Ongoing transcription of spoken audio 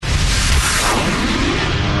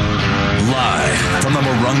From the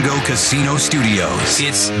Morongo Casino Studios,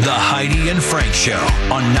 it's the Heidi and Frank Show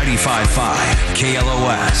on 95.5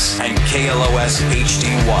 KLOS and KLOS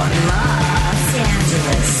HD1. Los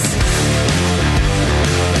Angeles.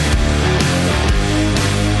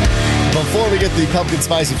 Before we get the pumpkin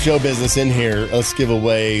spice of show business in here, let's give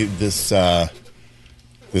away this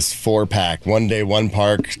this 4-pack, one day, one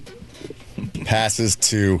park passes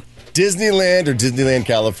to Disneyland or Disneyland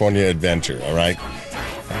California Adventure, all right?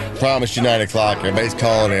 Promised you 9 o'clock. Everybody's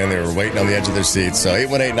calling in. They were waiting on the edge of their seats. So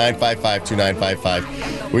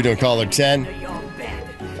 818-955-2955. We're doing caller 10.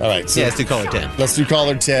 All right. So yeah, let's do caller 10. Let's do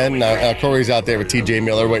caller 10. Corey's out there with TJ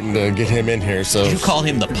Miller waiting to get him in here. So Did you call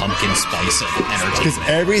him the pumpkin spice of entertainment? Because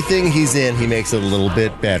everything he's in, he makes it a little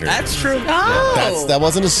bit better. That's true. Oh. That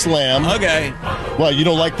wasn't a slam. Okay. Well, you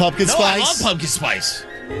don't like pumpkin spice? I love pumpkin spice.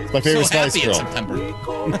 It's my favorite Spice Girl. In September.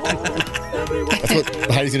 That's what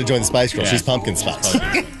Heidi's going to join the Spice Girl. Yeah. She's pumpkin spice.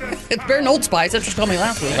 It's better than Old Spice. That's what you told me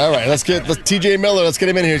last week. All right, let's TJ Miller. Let's get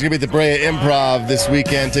him in here. He's going to be at the Brea Improv this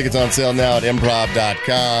weekend. Tickets on sale now at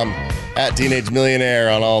improv.com. At Teenage Millionaire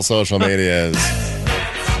on all social medias.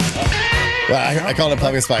 Well, I called him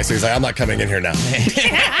pumpkin spice. So he's like, I'm not coming in here now.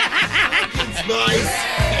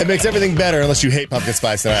 It makes everything better unless you hate pumpkin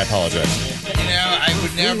spice, and I apologize. You know, I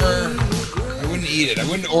wouldn't eat it. I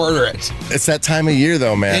wouldn't order it. It's that time of year,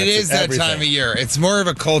 though, man. It is that time of year. It's more of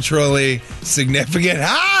a culturally significant.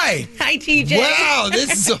 Hi, TJ. Wow,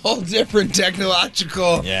 this is a whole different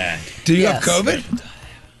technological. Yeah. Do you have COVID?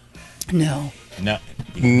 No.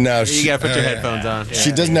 You gotta put your headphones on. Yeah.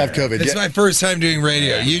 She doesn't have COVID. It's my first time doing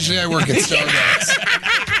radio. Usually I work at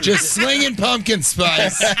Starbucks. Just slinging pumpkin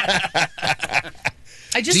spice.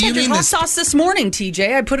 I just had your hot sauce this morning,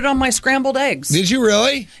 TJ. I put it on my scrambled eggs. Did you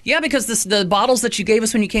really? Yeah, because the bottles that you gave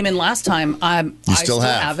us when you came in last time, I still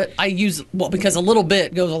have it. I use, because a little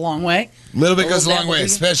bit goes a long way. A little bit goes a long way,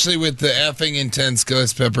 especially with the effing intense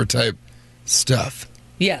ghost pepper type stuff.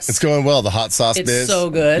 Yes. It's going well, the hot sauce biz. It's so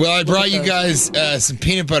good. Well, I brought you guys some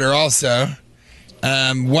peanut butter also.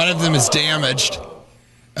 One of them is damaged. So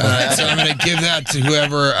I'm going to give that to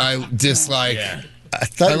whoever I dislike. Yeah.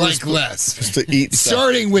 I like less. Just to eat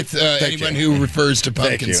Starting with anyone who refers to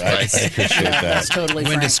pumpkin spice. I appreciate that. That's totally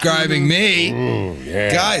when frank. describing me. Ooh,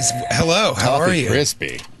 yeah. Guys, hello. How are you?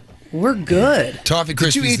 Crispy. We're good. Toffee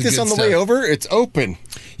Crispy. Did you eat this on the way over? It's open.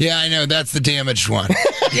 Yeah, I know. That's the damaged one.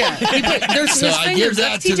 Yeah, there's So his I fingers. give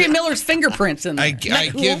that That's to TJ the- Miller's fingerprints in there. I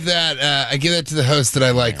give that to the host that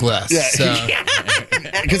I like less. Yeah. So.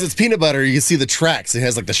 Because it's peanut butter, you can see the tracks. It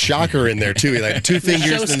has like the shocker in there too. Like 2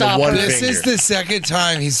 fingers and then 1 This finger. is the second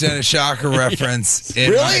time he's done a shocker reference.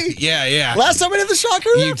 Really? Yeah. Last time I did the shocker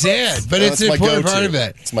You reference? did, but it's an my important go-to. part of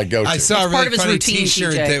it. It's my go-to. I saw a It's part really of his funny routine,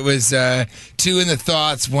 T-shirt TJ. that was 2 in the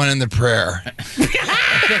thoughts, 1 in the prayer. I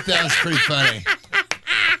thought that was pretty funny.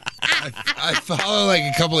 I follow like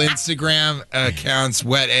a couple Instagram accounts,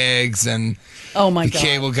 Wet Eggs and Oh my the God.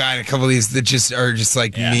 Cable Guy, and a couple of these that just are just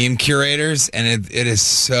like meme curators, and it is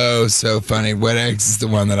so funny. Wet Eggs is the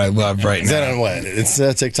one that I love right Is now. that on what? It's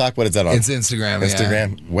TikTok? What is that on? It's Instagram.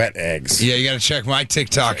 Instagram. Wet Eggs. Yeah, you got to check my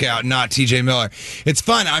TikTok out, not TJ Miller. It's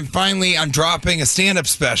fun. I'm dropping a stand-up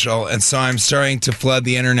special, and so I'm starting to flood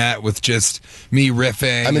the internet with just me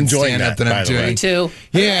riffing. I'm enjoying stand-up that, I'm by the doing. way. Me too.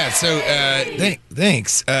 Yeah, so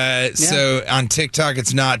thanks. So on TikTok,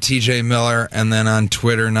 it's not TJ Miller, and then on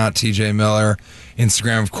Twitter, not TJ Miller.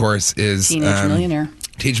 Instagram, of course, is Teenage Millionaire.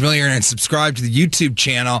 Teenage Millionaire, and subscribe to the YouTube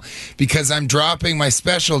channel because I'm dropping my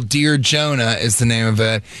special. Dear Jonah is the name of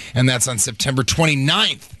it, and that's on September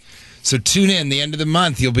 29th. So tune in. The end of the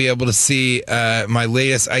month, you'll be able to see my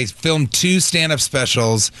latest. I filmed 2 stand-up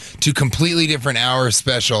specials, 2 completely different hour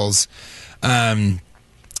specials.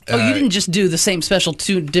 You didn't just do the same special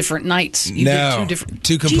 2 different nights. You did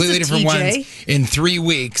 2 completely Jesus, different TJ. ones in 3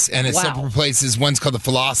 weeks, and it's Wow. separate places. One's called the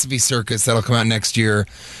Philosophy Circus that'll come out next year,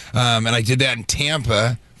 and I did that in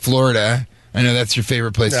Tampa, Florida. I know that's your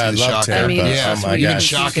favorite place Yeah, to do I the love shocker. Tampa. Yeah, Oh my you've been gosh.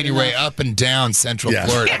 shocking your way up and down Central Yeah.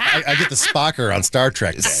 Florida. I get the Spocker on Star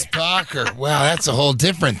Trek Day. Spocker, wow, that's a whole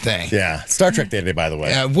different thing. Yeah. Star Trek Day today, by the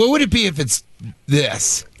way. What would it be if it's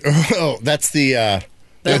this? Oh, that's the...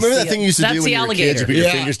 remember that thing you used to that's do when the you were kids? You put your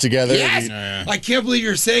Yeah. fingers together. Yes! and I can't believe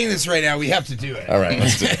you're saying this right now. We have to do it. All right,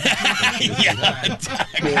 let's do it.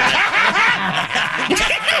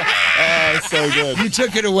 Oh, it's so good. You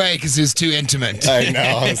took it away because it was too intimate. I know.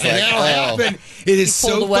 I was And like, that'll oh. happen. It is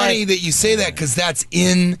pulled so away. funny that you say that because that's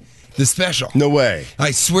in the special. No way.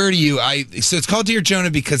 I swear to you. So it's called Dear Jonah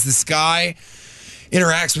because this guy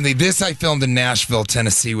interacts with me. This I filmed in Nashville,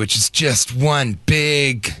 Tennessee, which is just one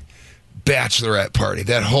big bachelorette party.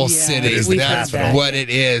 That whole city, It is the that's capital. what it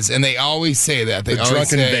is. And they always say that. They The always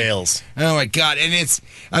drunken say, Bales. Oh my God. And it's,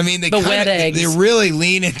 I mean, The wet eggs. they really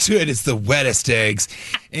lean into it. It's the wettest eggs.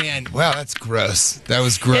 And wow, that's gross. That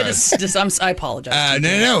was gross. It is just, I apologize.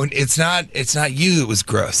 No, it's not you that was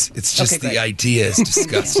gross. It's just Okay, the great. idea is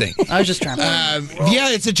disgusting. I was just trying to. Yeah,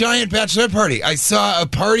 it's a giant bachelorette party. I saw a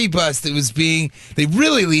party bus that was being, they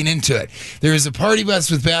really lean into it. There was a party bus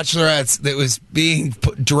with bachelorettes that was being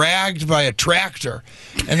dragged by a tractor.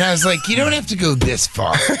 And I was like, you don't have to go this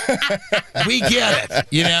far. We get it,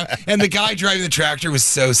 you know? And the guy driving the tractor was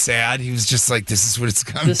so sad. He was just like, this is what it's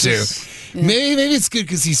come This to. is- yeah. Maybe it's good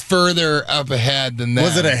because he's further up ahead than that.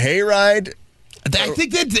 Was it a hayride? I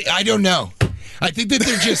think that I don't know. I think that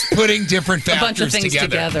they're just putting different factors bunch of things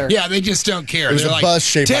together. Yeah, they just don't care. It was They're a like, bus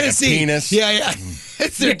shaped like a Tennessee. penis. Yeah.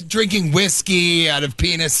 They're drinking whiskey out of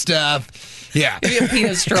penis stuff. Yeah. We have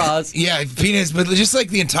penis straws. Yeah, penis, but just like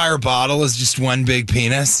the entire bottle is just one big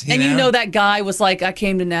penis. And you know that guy was like, I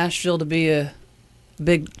came to Nashville to be a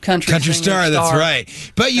big country singer, star, that's right.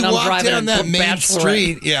 But you And I'm walk driving down a that main Bachelorette.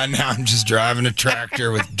 street. Yeah, now I'm just driving a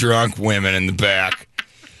tractor with drunk women in the back.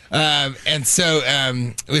 And so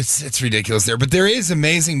it's ridiculous there. But there is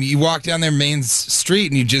amazing. You walk down their main street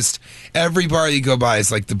and you just, every bar you go by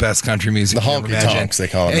is like the best country music The you can honky imagine. tonks, they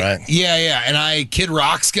call them, right? Yeah. And Kid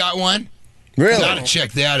Rock's got one. Really? Gotta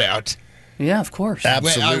check that out. Yeah, of course.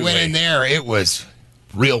 Absolutely. I went in there. It was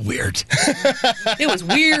real weird. It was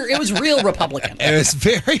weird. It was real Republican. It was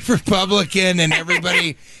very Republican, and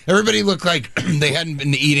everybody looked like they hadn't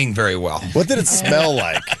been eating very well. What did it smell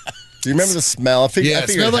like? Do you remember the smell? I Yeah, it figured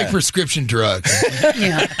smelled like had- prescription drugs.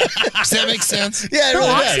 Yeah. Does that make sense? Yeah, it really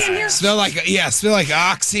Oxy does. in here? Smell like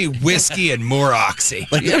oxy, whiskey, and more oxy.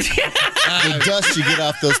 The dust you get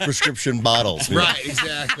off those prescription bottles. Right,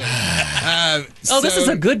 exactly. This is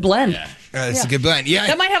a good blend. It's a good blend. Yeah,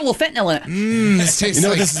 That might have a little fentanyl in it. this tastes You know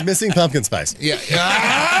what like. this is missing? Pumpkin spice. Yeah.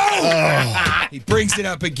 Oh! He brings it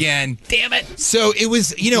up again. Damn it. So it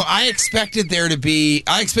was, I expected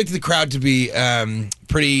the crowd to be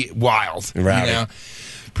pretty wild. Rowdy.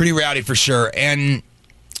 Pretty rowdy for sure. And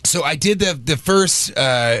so I did the first,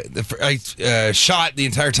 I shot the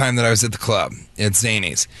entire time that I was at the club at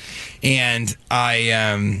Zany's. And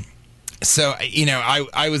I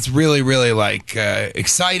was really, really like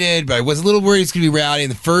excited, but I was a little worried it's going to be rowdy. In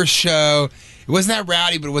the first show, it wasn't that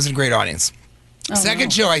rowdy, but it wasn't a great audience.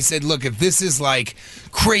 Second show, I said, look, if this is like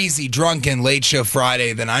crazy, drunken, late show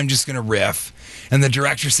Friday, then I'm just going to riff. And the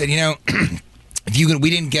director said, we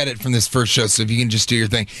didn't get it from this first show, so if you can just do your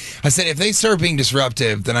thing. I said, if they start being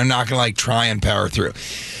disruptive, then I'm not going to like try and power through.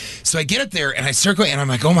 So I get up there and I start going, and I'm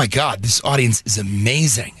like, oh my God, this audience is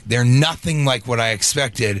amazing. They're nothing like what I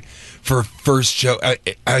expected for a first show.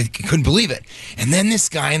 I couldn't believe it. And then this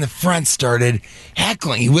guy in the front started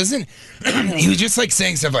heckling. He was just like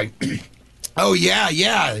saying stuff like, oh yeah.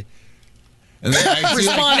 And then I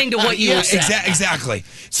Responding to what you were saying. Exactly.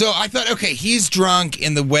 So I thought, okay, he's drunk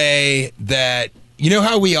in the way that, you know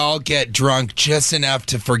how we all get drunk just enough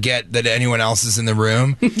to forget that anyone else is in the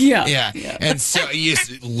room? Yeah. And so you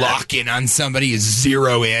just lock in on somebody, you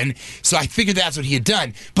zero in. So I figured that's what he had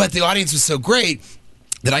done. But the audience was so great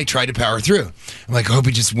that I tried to power through. I'm like, I hope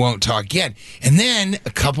he just won't talk again. And then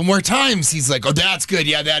a couple more times, he's like, oh, that's good.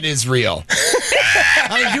 Yeah, that is real.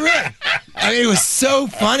 It was so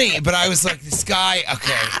funny. But I was like, this guy,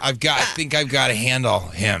 okay, I think I've got to handle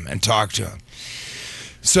him and talk to him.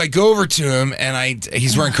 So I go over to him, and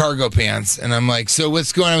he's wearing cargo pants, and I'm like, so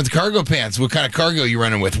what's going on with the cargo pants? What kind of cargo are you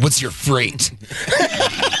running with? What's your freight?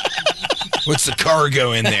 What's the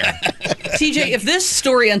cargo in there? TJ, if this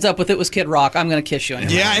story ends up with it was Kid Rock, I'm going to kiss you. On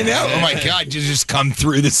your Yeah, mouth. I know. Oh, my God. You just come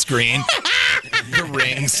through the screen. The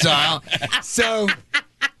ring style. So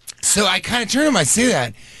I kind of turn to him, I say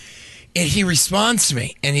that, and he responds to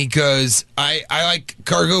me, and he goes, I like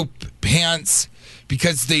cargo pants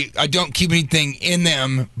because I don't keep anything in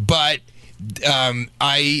them, but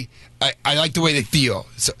I like the way they feel.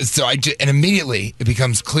 So and immediately it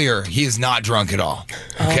becomes clear he is not drunk at all.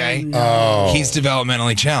 Okay? He's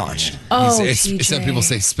developmentally challenged. TJ. Some people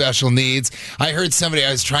say special needs. I heard somebody,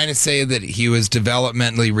 I was trying to say that he was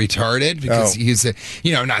developmentally retarded because he's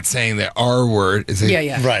not saying the R word.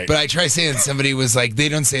 Yeah. Right. But I tried saying that somebody was like, they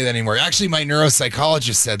don't say that anymore. Actually, my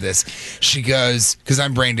neuropsychologist said this. She goes, because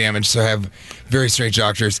I'm brain damaged, so I have very strange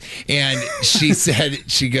doctors. And she said,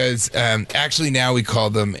 actually now we call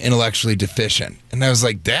them intellectually deficient. And I was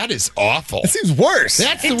like, that is awful. It seems worse.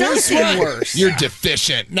 That's the It does worst seem one. worse. You're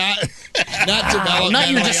deficient, not developmentally. Not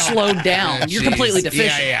you're just slowed down. You're Jeez. completely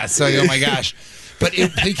deficient. Yeah. So, oh my gosh. But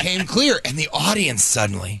it became clear, and the audience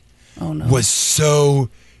suddenly was so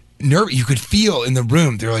you could feel in the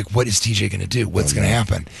room, they're like, what is TJ going to do? What's going to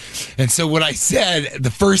happen? And so what I said,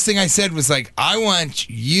 the first thing I said was like, I want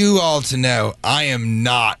you all to know I am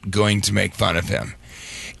not going to make fun of him.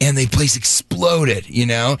 And the place exploded,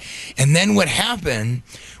 And then what happened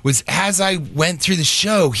was as I went through the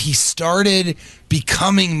show, he started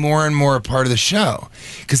becoming more and more a part of the show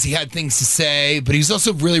because he had things to say, but he was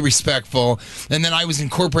also really respectful. And then I was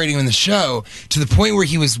incorporating him in the show to the point where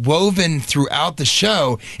he was woven throughout the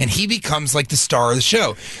show and he becomes like the star of the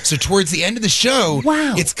show. So towards the end of the show,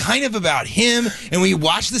 it's kind of about him. And when you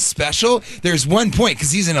watch the special, there's one point,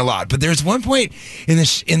 because he's in a lot, but there's one point in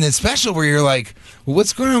the special where you're like, well,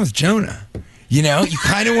 what's going on with Jonah? You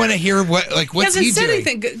kind of want to hear what's he doing.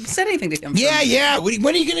 Said anything to him. Yeah.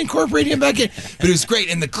 When are you going to incorporate him back in? But it was great.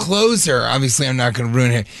 And the closer, obviously I'm not going to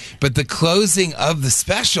ruin it, but the closing of the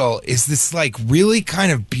special is this like really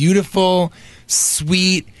kind of beautiful,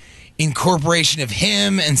 sweet incorporation of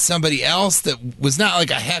him and somebody else that was not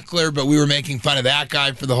like a heckler, but we were making fun of that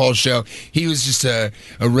guy for the whole show. He was just a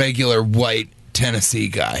regular white Tennessee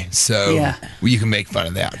guy, so you can make fun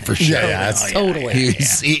of that for sure. Totally.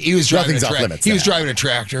 He was driving He was driving a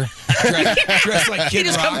tractor, dressed like Kid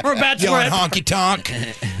Rock, yelling honky tonk.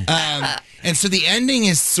 And so the ending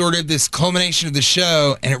is sort of this culmination of the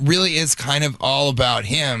show, and it really is kind of all about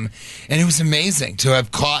him. And it was amazing to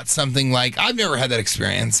have caught something like, I've never had that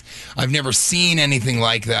experience. I've never seen anything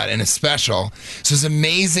like that in a special. So it's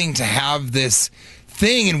amazing to have this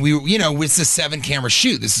thing, and we, it's a 7-camera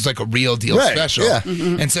shoot. This is like a real deal special. Yeah.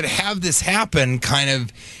 Mm-hmm. And so to have this happen kind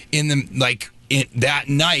of that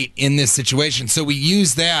night in this situation. So we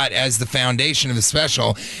use that as the foundation of the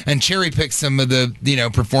special and cherry pick some of the,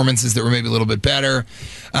 performances that were maybe a little bit better.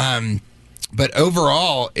 But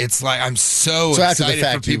overall, it's like I'm so excited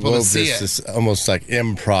for people to see it. This almost like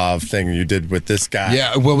improv thing you did with this guy.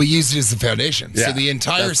 Yeah, well, we used it as the foundation. Yeah, so the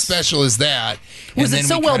entire special is that. Was it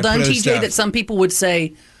so well done, TJ, that some people would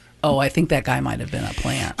say, oh, I think that guy might have been a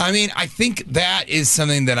plant. I mean, I think that is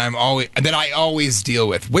something that I always deal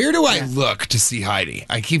with. Where do I look to see Heidi?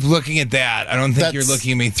 I keep looking at that. I don't think you're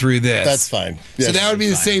looking at me through this. That's fine. Yes, so that would be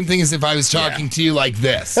the same thing as if I was talking to you like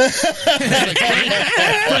this. Like,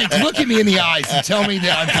 Frank, look at me in the eyes and tell me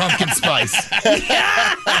that I'm pumpkin spice. Tell me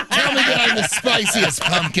that I'm the spiciest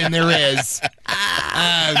pumpkin there is.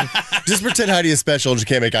 Just pretend Heidi is special and you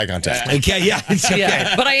can't make eye contact. Okay, yeah. It's okay.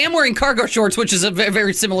 Yeah, but I am wearing cargo shorts, which is a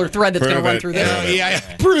very similar thread that's going to run through this. Yeah,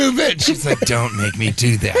 prove it. She's like, don't make me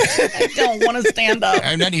do that. I don't want to stand up.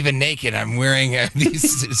 I'm not even naked. I'm wearing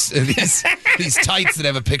these tights that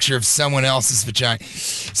have a picture of someone else's vagina.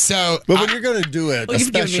 So, but when you're going to do a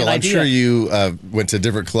special, I'm sure you went to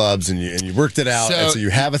different clubs and you worked it out. And so you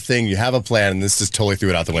have a thing, you have a plan, and this just totally threw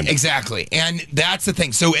it out the window. Exactly. And that's the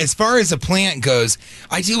thing. So as far as a plant goes,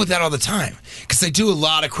 I deal with that all the time because I do a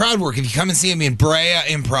lot of crowd work. If you come and see me in Brea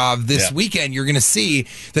Improv this weekend, you're going to see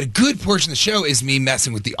that a good portion of the show is me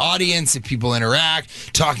messing with the audience, if people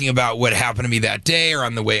interact, talking about what happened to me that day or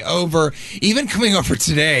on the way over. Even coming over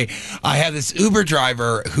today, I had this Uber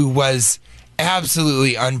driver who was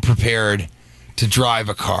absolutely unprepared to drive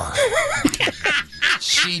a car.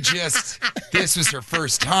 This was her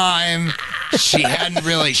first time. She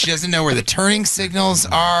doesn't know where the turning signals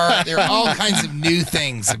are. There are all kinds of new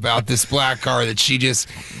things about this black car that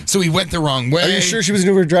so we went the wrong way. Are you sure she was an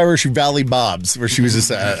Uber driver or she Valley Bob's, where she was just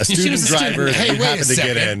a student driver who happened to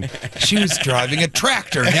get in? She was driving a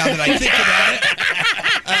tractor, now that I think about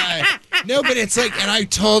it. No, but it's like, and I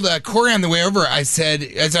told Corey on the way over, I said,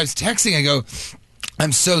 as I was texting, I go,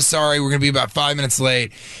 I'm so sorry. We're going to be about 5 minutes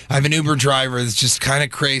late. I have an Uber driver that's just kind of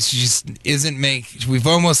crazy. She just we've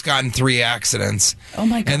almost gotten 3 accidents. Oh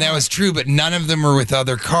my God. And that was true, but none of them were with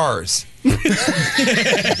other cars.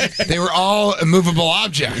 They were all immovable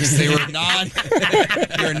objects. They were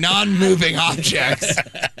non-moving objects.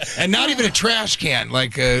 And not even a trash can,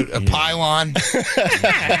 like a pylon.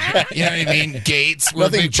 You know what I mean? Gates were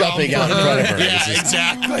nothing big jumping out in front of her. Yeah,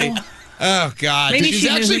 exactly. Oh, God. Maybe she's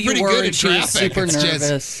actually pretty good at traffic. Super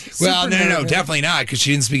nervous. No, definitely not, because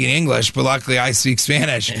she didn't speak in English, but luckily I speak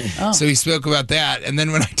Spanish. Oh. So we spoke about that. And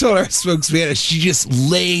then when I told her I spoke Spanish, she just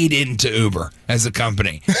laid into Uber as a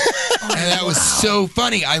company. And that was so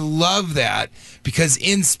funny. I love that, because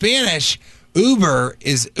in Spanish, Uber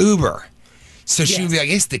is Uber. So she would be like,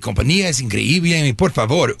 compañía es increíble, por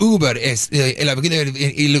favor, Uber es el Uber.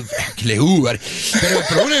 Pero el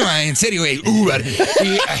problema, en serio, es Uber.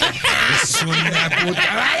 Es una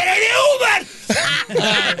puta madre de Uber.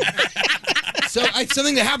 So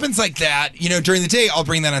something that happens like that, during the day, I'll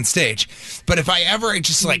bring that on stage. But if I ever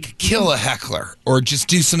just kill a heckler or just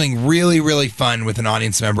do something really, really fun with an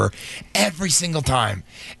audience member, every single time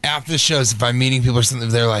after the shows, if I'm meeting people or something,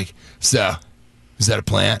 they're like, so, is that a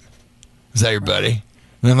plant? Is that your buddy?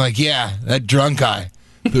 And I'm like, yeah, that drunk guy.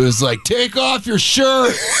 Who was like, take off your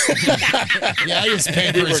shirt. Yeah, I just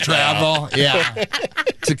pay for his travel. Yeah.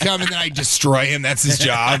 To come and then I destroy him. That's his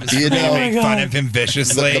job. Make fun of him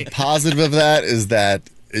viciously. The positive of that is that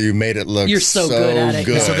you made it look You're so good at it.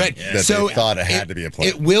 good so good. that So they thought it had to be a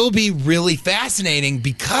plant. It will be really fascinating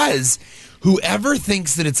because whoever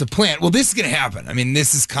thinks that it's a plant, well, this is going to happen. I mean,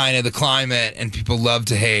 this is kind of the climate and people love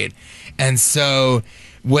to hate. And so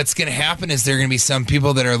what's going to happen is there are going to be some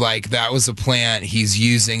people that are like, that was a plant. He's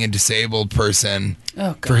using a disabled person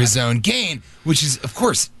for his own gain, which is, of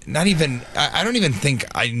course, not even, I don't even think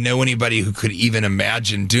I know anybody who could even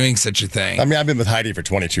imagine doing such a thing. I mean, I've been with Heidi for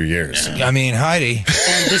 22 years. I mean, Heidi.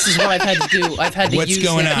 And this is what I've had to do. I've had to What's use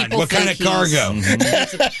going it. on? People What kind of think cargo?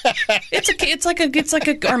 It's like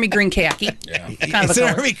a army green khaki. Kind of It's a an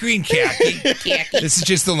color. army green khaki. This is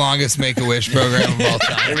just the longest Make-A-Wish program of all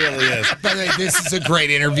time. It really is. By the way, this is a great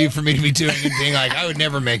interview for me to be doing and being like, I would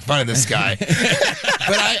never make fun of this guy.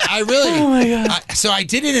 But I really, oh my God. So I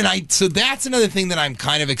did it, and so that's another thing that I'm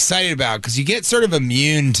kind of excited about, because you get sort of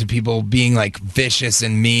immune to people being like vicious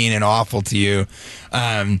and mean and awful to you.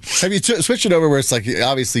 Have you switched it over where it's like,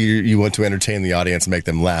 obviously you want to entertain the audience and make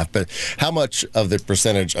them laugh, but how much of the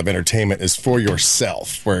percentage of entertainment is for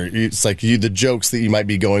yourself, where it's like the jokes that you might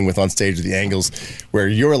be going with on stage, the angles where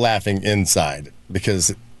you're laughing inside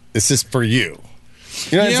because it's just for you?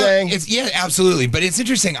 You know what I'm saying? Yeah, absolutely. But it's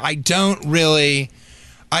interesting. I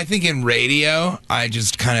think in radio, I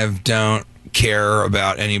just kind of don't care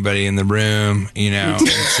about anybody in the room, And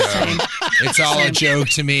so it's all a joke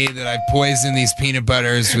to me that I've poisoned these peanut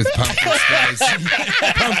butters with pumpkin spice.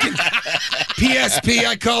 PSP,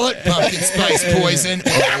 I call it. Pumpkin spice poison.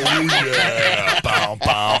 Oh, yeah. Bow,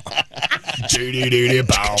 bow. Doo-doo-doo-doo,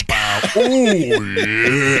 bow, bow. Oh,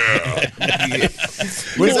 yeah.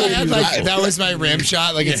 That was my rim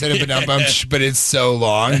shot, instead of a dum bum, but it's so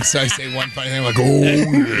long. So I say one funny thing, oh,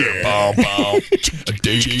 yeah. Bow, bow.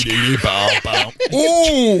 Doo-doo-doo-doo, bow, bow.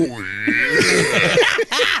 Oh, yeah.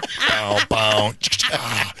 Bow, bow.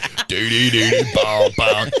 Doo-doo-doo, bow,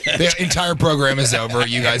 bow. The entire program is over.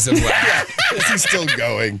 You guys have laughed. This is still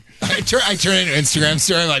going. I turn into an Instagram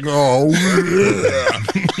story like, oh,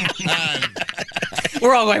 yeah.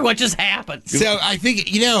 We're all going, what just happened? So I think,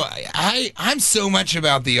 I'm so much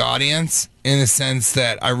about the audience in the sense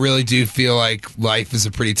that I really do feel like life is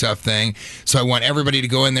a pretty tough thing. So I want everybody to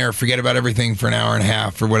go in there, forget about everything for an hour and a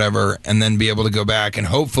half or whatever, and then be able to go back and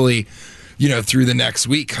hopefully, through the next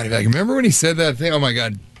week, kind of like, remember when he said that thing? Oh my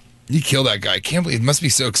God. You killed that guy. I can't believe it must be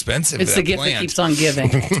so expensive. It's the gift that keeps on giving.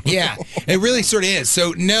 Yeah, it really sort of is.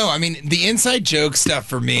 So, no, I mean, the inside joke stuff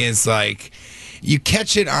for me is like, you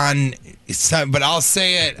catch it on, but I'll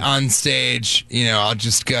say it on stage, I'll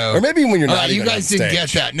just go. Or maybe when you're not you even guys on didn't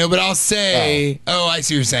stage. get that. No, but I'll say, I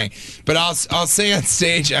see what you're saying. But I'll say on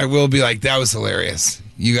stage, I will be like, that was hilarious.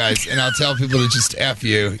 You guys, and I'll tell people to just F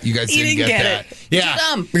you. You guys didn't get that. It. Yeah.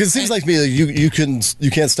 Dumb. Because it seems like to me, you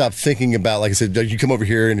can't stop thinking about, like I said, you come over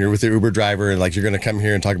here and you're with the Uber driver and like you're going to come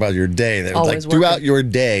here and talk about your day. That, Always like throughout working. your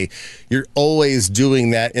day, you're always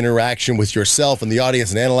doing that interaction with yourself and the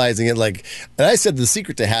audience and analyzing it. Like, and I said the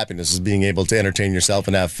secret to happiness is being able to entertain yourself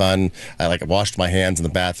and have fun. I washed my hands in the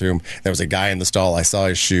bathroom. There was a guy in the stall. I saw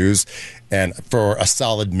his shoes, and for a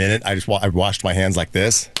solid minute, I washed my hands like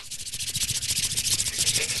this.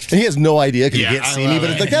 And he has no idea because he can't see me, but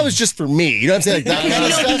it's like, that was just for me. You know what I'm saying? Like, that kind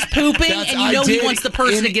of stuff. He's pooping, and he wants the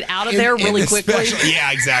person to get out of there really quickly.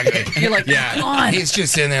 Yeah, exactly. You're like, come on. He's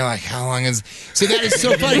just in there like, how long is... So that is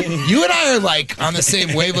so funny. You and I are like on the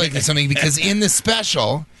same wavelength or something, because in the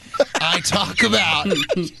special, I talk about...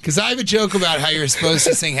 Because I have a joke about how you're supposed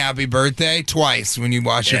to sing happy birthday twice when you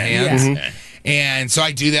wash your hands. Yeah. Mm-hmm. And so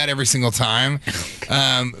I do that every single time,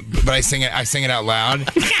 but I sing it out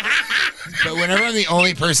loud. But whenever I'm the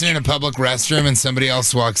only person in a public restroom and somebody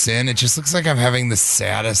else walks in, it just looks like I'm having the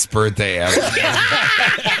saddest birthday ever.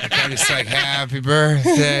 I'm just like, happy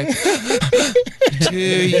birthday to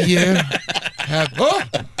you.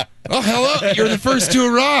 Oh, hello. You're the first to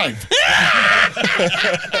arrive.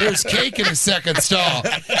 There's cake in the second stall.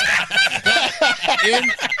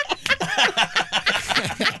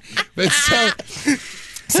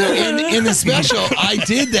 So in the special, I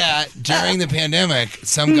did that during the pandemic.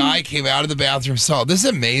 Some guy came out of the bathroom stall. This is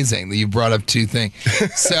amazing that you brought up two things.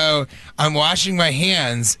 So I'm washing my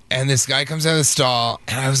hands, and this guy comes out of the stall,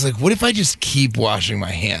 and I was like, what if I just keep washing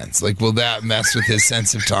my hands? Like, will that mess with his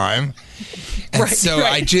sense of time? And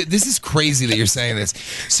this is crazy that you're saying this.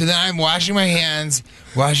 So then I'm washing my hands,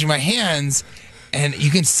 and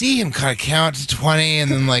you can see him kind of count to 20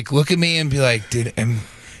 and then like look at me and be like, did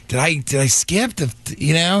I skip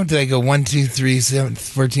did I go 1, 2, 3, 7,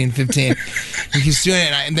 14, 15? He keeps doing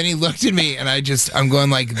it, and then he looked at me, and I'm going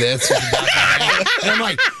like this with the back of my hand. And I'm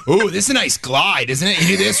like, "Ooh, this is a nice glide, isn't it? You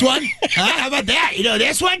do this one? Huh? How about that? You know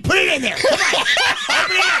this one? Put it in there. Come on,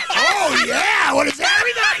 open it up. Oh yeah, what does that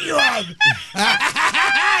remind you of?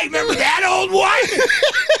 Remember that old one?"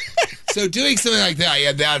 So doing something like that,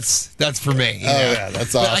 yeah, that's for me. Yeah,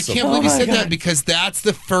 that's awesome. But I can't believe you said that, because that's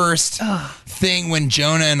the first thing when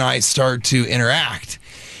Jonah and I start to interact.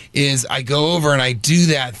 Is I go over and I do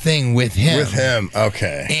that thing with him. With him,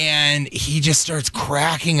 okay. And he just starts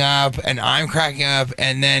cracking up, and I'm cracking up,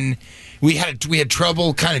 and then we had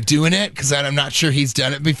trouble kind of doing it because I'm not sure he's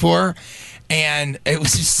done it before. And it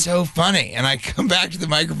was just so funny. And I come back to the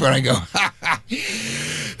microphone and I go,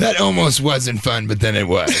 that almost wasn't fun, but then it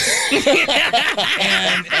was.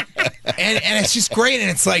 and it's just great. And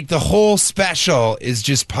it's like the whole special is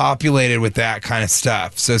just populated with that kind of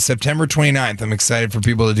stuff. So September 29th, I'm excited for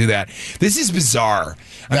people to do that. This is bizarre.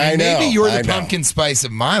 I mean, maybe you're the pumpkin spice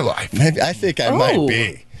of my life. Maybe, I think I might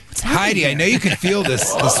be. Heidi, I know you can feel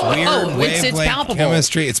this weird wavelength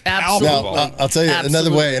chemistry. It's palpable. Now, I'll tell you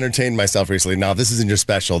another way I entertained myself recently. Now, if this isn't your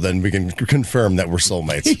special, then we can confirm that we're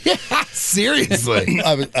soulmates. Yeah, seriously.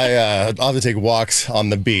 I'll have to take walks on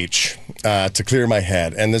the beach to clear my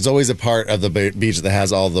head. And there's always a part of the beach that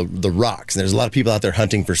has all the rocks. And there's a lot of people out there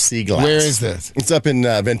hunting for sea glass. Where is this? It's up in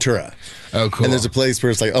Ventura. Oh, cool. And there's a place where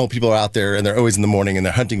it's like, people are out there, and they're always in the morning, and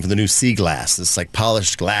they're hunting for the new sea glass. It's like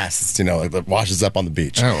polished glass, that washes up on the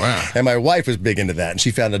beach. Oh, wow. And my wife was big into that, and she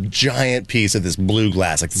found a giant piece of this blue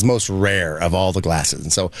glass, like this most rare of all the glasses.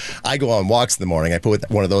 And so I go on walks in the morning. I put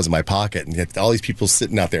one of those in my pocket, and get all these people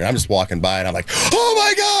sitting out there. And I'm just walking by, and I'm like, oh,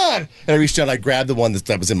 my God! And I reached out, and I grabbed the one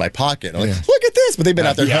that was in my pocket. And I'm like, look at this! But they've been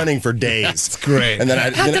out there hunting for days. That's great. And then I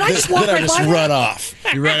just run off.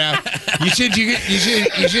 You run out. You should be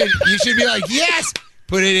like, yes!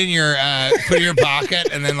 Put it in your pocket,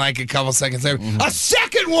 and then like a couple seconds later, a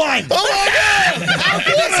second one. Oh my God! How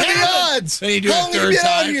good are the odds? Then you do a third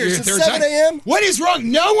time. Here since 7 a.m. What is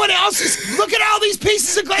wrong? No one else is. Look at all these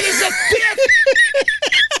pieces of glass. It's a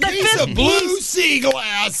fifth piece of blue sea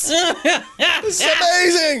glass. This is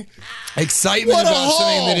amazing. Excitement about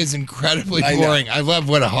something that is incredibly boring. I love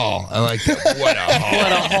what a haul. I like that. What a haul.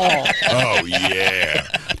 What a haul. Oh yeah.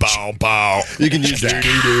 Bow bow. You can use that.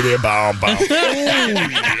 Bow bow.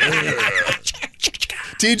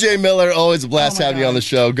 TJ Miller, always a blast having you on the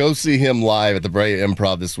show. Go see him live at the Brea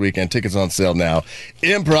Improv this weekend. Tickets on sale now.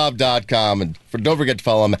 Improv.com. And don't forget to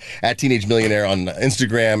follow him at Teenage Millionaire on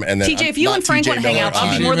Instagram. And then TJ, if you and Frank want to hang out,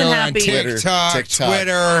 I'll be more than happy. TikTok,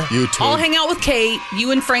 Twitter, YouTube. I'll hang out with Kate.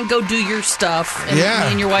 You and Frank go do your stuff. And me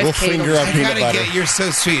and your wife, we'll Kate. Finger up peanut butter. You're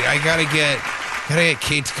so sweet. I gotta get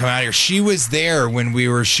Kate to come out here. She was there when we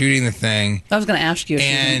were shooting the thing. I was going to ask you.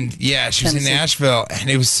 And she was in Nashville, and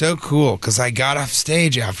it was so cool because I got off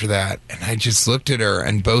stage after that, and I just looked at her,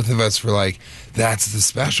 and both of us were like, "That's the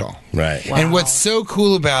special." Right. Wow. And what's so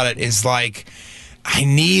cool about it is like, I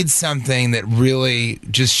need something that really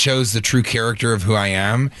just shows the true character of who I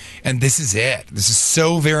am. And this is it. This is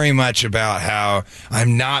so very much about how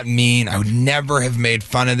I'm not mean. I would never have made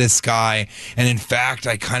fun of this guy. And in fact,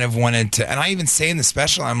 I kind of wanted to, and I even say in the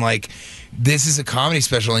special, I'm like, this is a comedy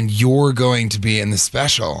special and you're going to be in the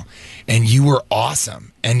special. And you were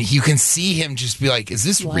awesome. And you can see him just be like, is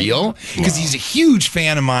this real? Because he's a huge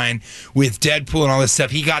fan of mine with Deadpool and all this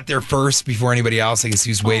stuff. He got there first before anybody else. I guess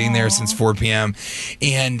he was waiting there since 4 p.m.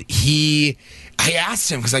 And I asked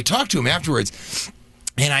him, because I talked to him afterwards,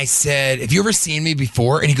 and I said, have you ever seen me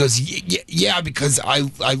before? And he goes, yeah, because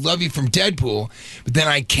I love you from Deadpool. But then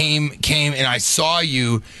I came and I saw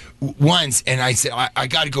you once, and I said, I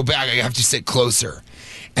got to go back. I have to sit closer.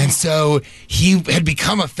 And so he had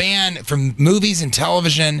become a fan from movies and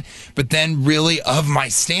television, but then really of my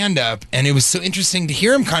stand-up. And it was so interesting to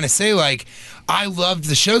hear him kind of say, like, I loved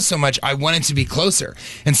the show so much, I wanted to be closer.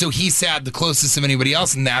 And so he sat the closest of anybody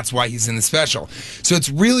else, and that's why he's in the special. So it's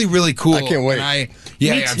really, really cool. I can't wait. And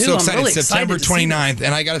I'm too. so excited. Really September excited 29th.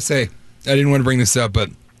 And I got to say, I didn't want to bring this up, but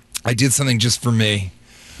I did something just for me.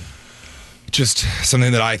 Just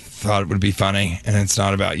something that I thought would be funny, and it's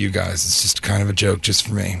not about you guys. It's just kind of a joke just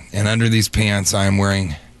for me. And under these pants, I am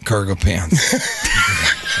wearing cargo pants.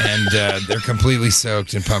 And they're completely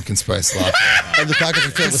soaked in pumpkin spice latte. And the pockets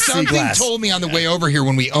are filled with sea Something glass. told me on the way over here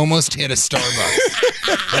when we almost hit a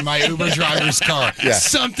Starbucks in my Uber driver's car. Yeah.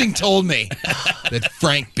 Something told me that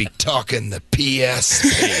Frank be talking the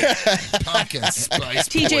PSP. Pumpkin spice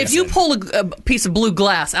TJ, poison. if you pull a piece of blue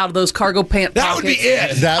glass out of those cargo pant that would be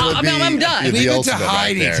pockets, it. That would be I'm done. the Leave it to ultimate right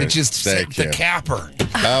Heidi there. to just Thank the you. capper.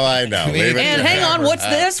 Oh, I know. Leave it And to hang her. on, what's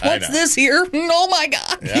this? I What's know. this here? Oh my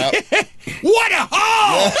God. Yep. What a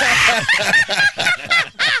hole!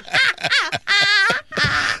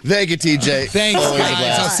 Thank you, TJ. Thanks, Always a guys.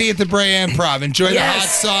 blast. I'll see you at the Bray Improv. Enjoy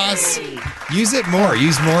Yes. the hot sauce. Use it more.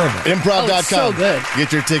 Use more of it. Improv.com. Oh, it's so good.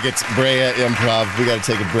 Get your tickets. Brea Improv. We got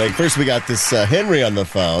to take a break. First, we got this Henry on the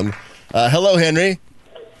phone. Hello, Henry.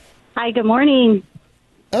 Hi, good morning.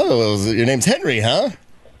 Oh, your name's Henry, huh?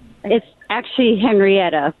 It's actually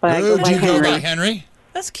Henrietta, but I go Ooh, by do you go by Henry. Henry?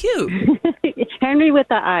 That's cute. Henry with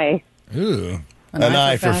the I. Ooh. An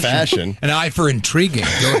eye for fashion. An eye for intriguing.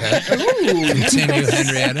 Go ahead. Continue,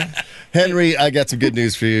 Henrietta. Henry, I got some good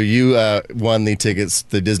news for you. You won the tickets,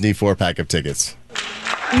 the Disney 4-pack of tickets.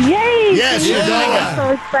 Yay! Yes, you're going. I'm so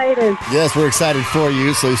excited. Yes, we're excited for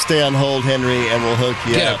you. So stay on hold, Henry, and we'll hook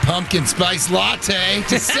you Get up. a pumpkin spice latte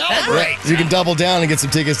to celebrate. You can double down and get some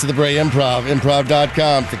tickets to the Bray Improv.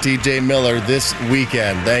 Improv.com for TJ Miller this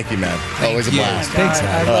weekend. Thank you, man. Always a you. blast. Thanks, I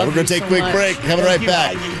All right, love we're going to you take a so quick much. break. Coming right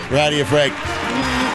back. We're out of here, Frank.